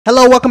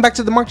Hello, welcome back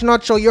to the Marc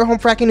Drouinaud Show, your home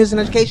for hacking news and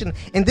education.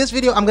 In this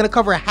video, I'm going to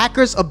cover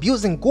hackers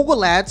abusing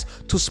Google Ads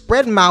to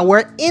spread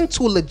malware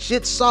into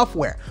legit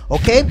software.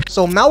 Okay,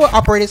 so malware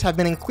operators have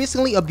been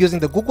increasingly abusing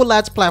the Google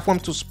Ads platform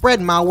to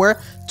spread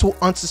malware to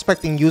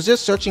unsuspecting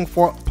users searching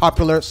for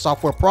popular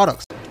software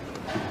products.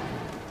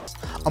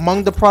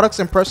 Among the products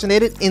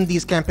impersonated in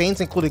these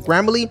campaigns included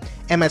Grammarly,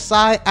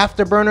 MSI,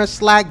 Afterburner,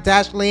 Slack,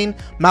 Dashlane,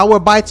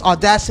 Malwarebytes,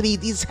 Audacity.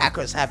 These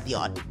hackers have the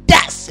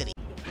audacity.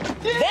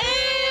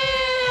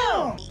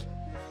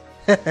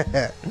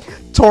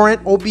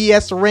 Torrent,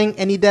 OBS, Ring,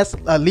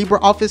 AnyDesk,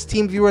 LibreOffice,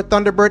 TeamViewer,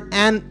 Thunderbird,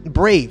 and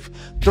Brave.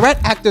 Threat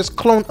actors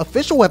cloned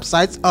official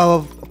websites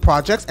of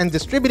projects and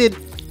distributed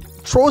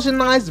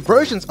Trojanized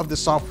versions of the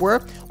software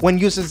when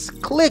users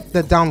click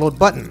the download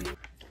button.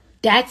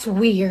 That's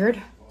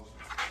weird.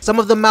 Some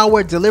of the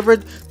malware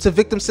delivered to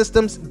victim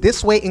systems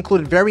this way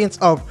included variants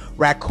of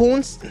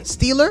Raccoon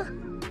Stealer,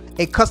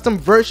 a custom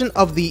version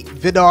of the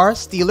Vidar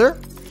Stealer,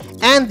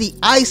 and the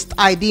Iced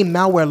ID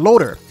malware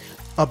loader.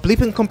 A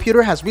Bleeping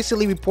Computer has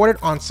recently reported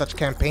on such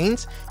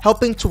campaigns,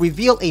 helping to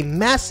reveal a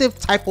massive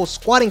typo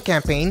squatting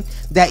campaign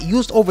that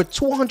used over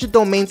 200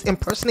 domains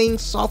impersonating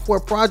software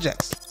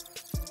projects.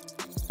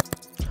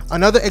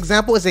 Another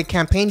example is a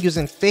campaign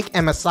using fake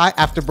MSI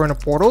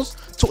Afterburner portals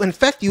to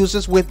infect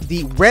users with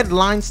the Red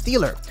Line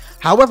Stealer.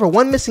 However,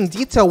 one missing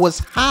detail was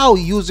how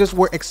users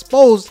were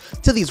exposed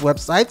to these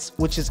websites,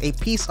 which is a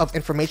piece of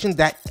information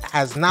that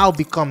has now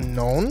become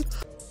known.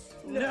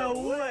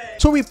 No way.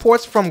 Two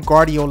reports from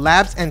Guardio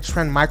Labs and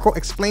Trend Micro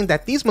explain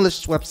that these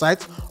malicious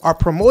websites are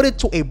promoted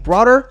to a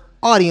broader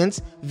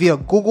audience via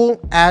Google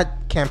ad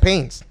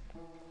campaigns.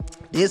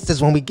 This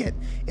is when we get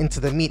into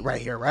the meat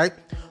right here, right?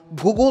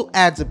 Google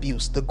Ads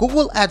abuse. The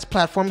Google Ads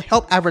platform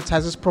helps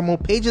advertisers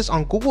promote pages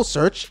on Google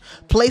search,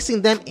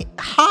 placing them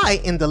high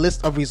in the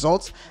list of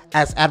results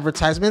as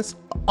advertisements,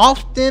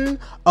 often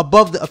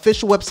above the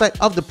official website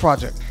of the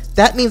project.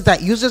 That means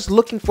that users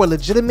looking for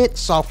legitimate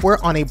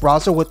software on a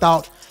browser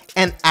without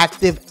an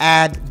active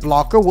ad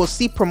blocker will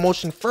see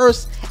promotion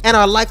first and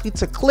are likely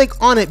to click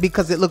on it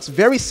because it looks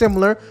very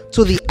similar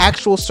to the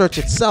actual search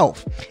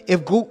itself.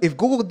 If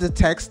Google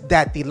detects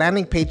that the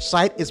landing page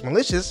site is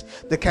malicious,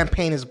 the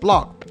campaign is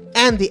blocked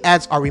and the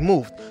ads are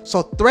removed.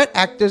 So threat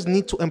actors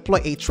need to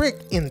employ a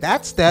trick in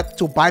that step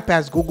to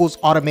bypass Google's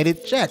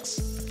automated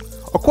checks.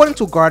 According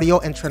to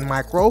Guardio and Trend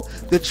Micro,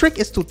 the trick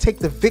is to take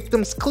the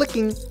victims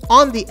clicking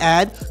on the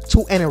ad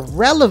to an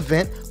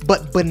irrelevant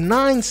but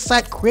benign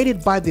site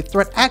created by the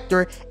threat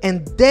actor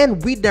and then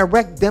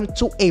redirect them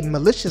to a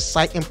malicious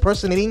site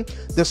impersonating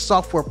the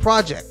software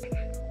project.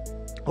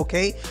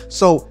 Okay,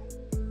 so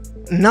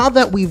now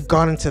that we've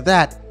gone into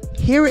that,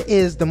 here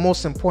is the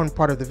most important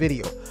part of the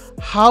video: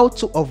 how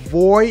to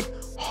avoid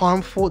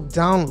harmful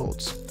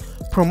downloads.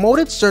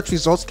 Promoted search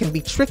results can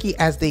be tricky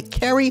as they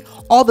carry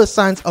all the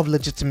signs of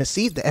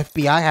legitimacy. The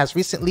FBI has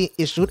recently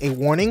issued a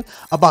warning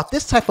about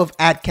this type of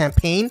ad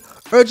campaign,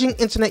 urging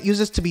internet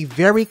users to be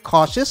very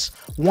cautious.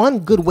 One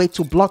good way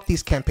to block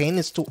these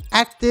campaigns is to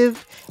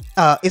activate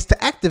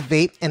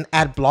an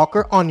ad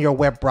blocker on your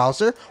web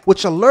browser,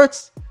 which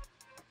alerts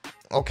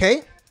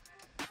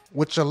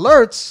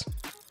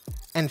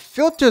and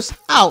filters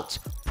out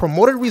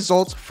promoted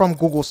results from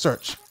Google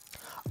search.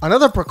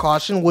 Another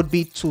precaution would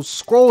be to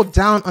scroll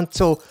down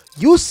until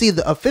you see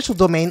the official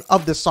domain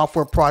of the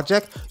software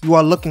project you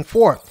are looking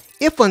for.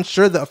 If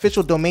unsure, the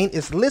official domain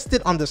is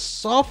listed on the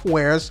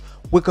software's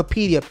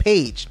Wikipedia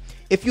page.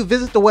 If you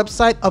visit the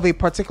website of a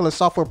particular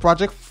software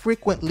project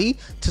frequently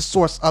to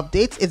source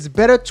updates, it's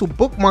better to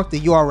bookmark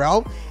the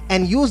URL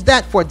and use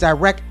that for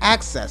direct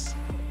access.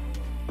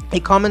 A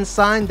common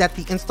sign that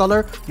the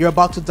installer you're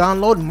about to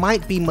download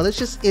might be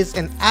malicious is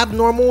an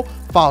abnormal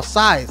file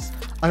size.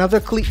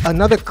 Another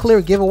clear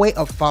giveaway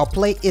of foul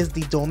play is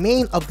the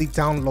domain of the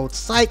download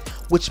site,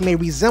 which may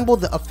resemble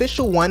the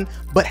official one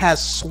but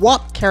has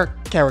swapped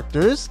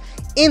characters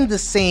in the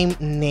same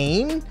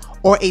name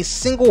or a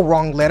single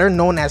wrong letter,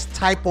 known as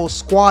typo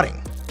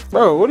squatting.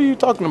 Bro, what are you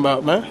talking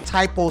about, man?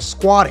 Typo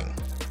squatting.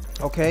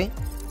 Okay,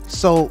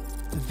 so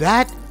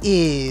that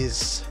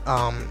is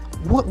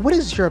what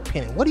is your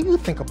opinion? What do you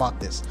think about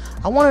this?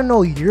 I want to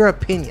know your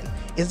opinion.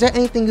 Is there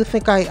anything you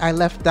think I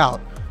left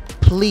out?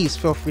 Please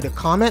feel free to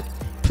comment.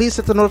 Please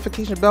hit the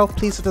notification bell.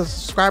 Please hit the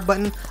subscribe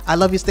button. I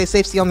love you. Stay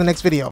safe. See you on the next video.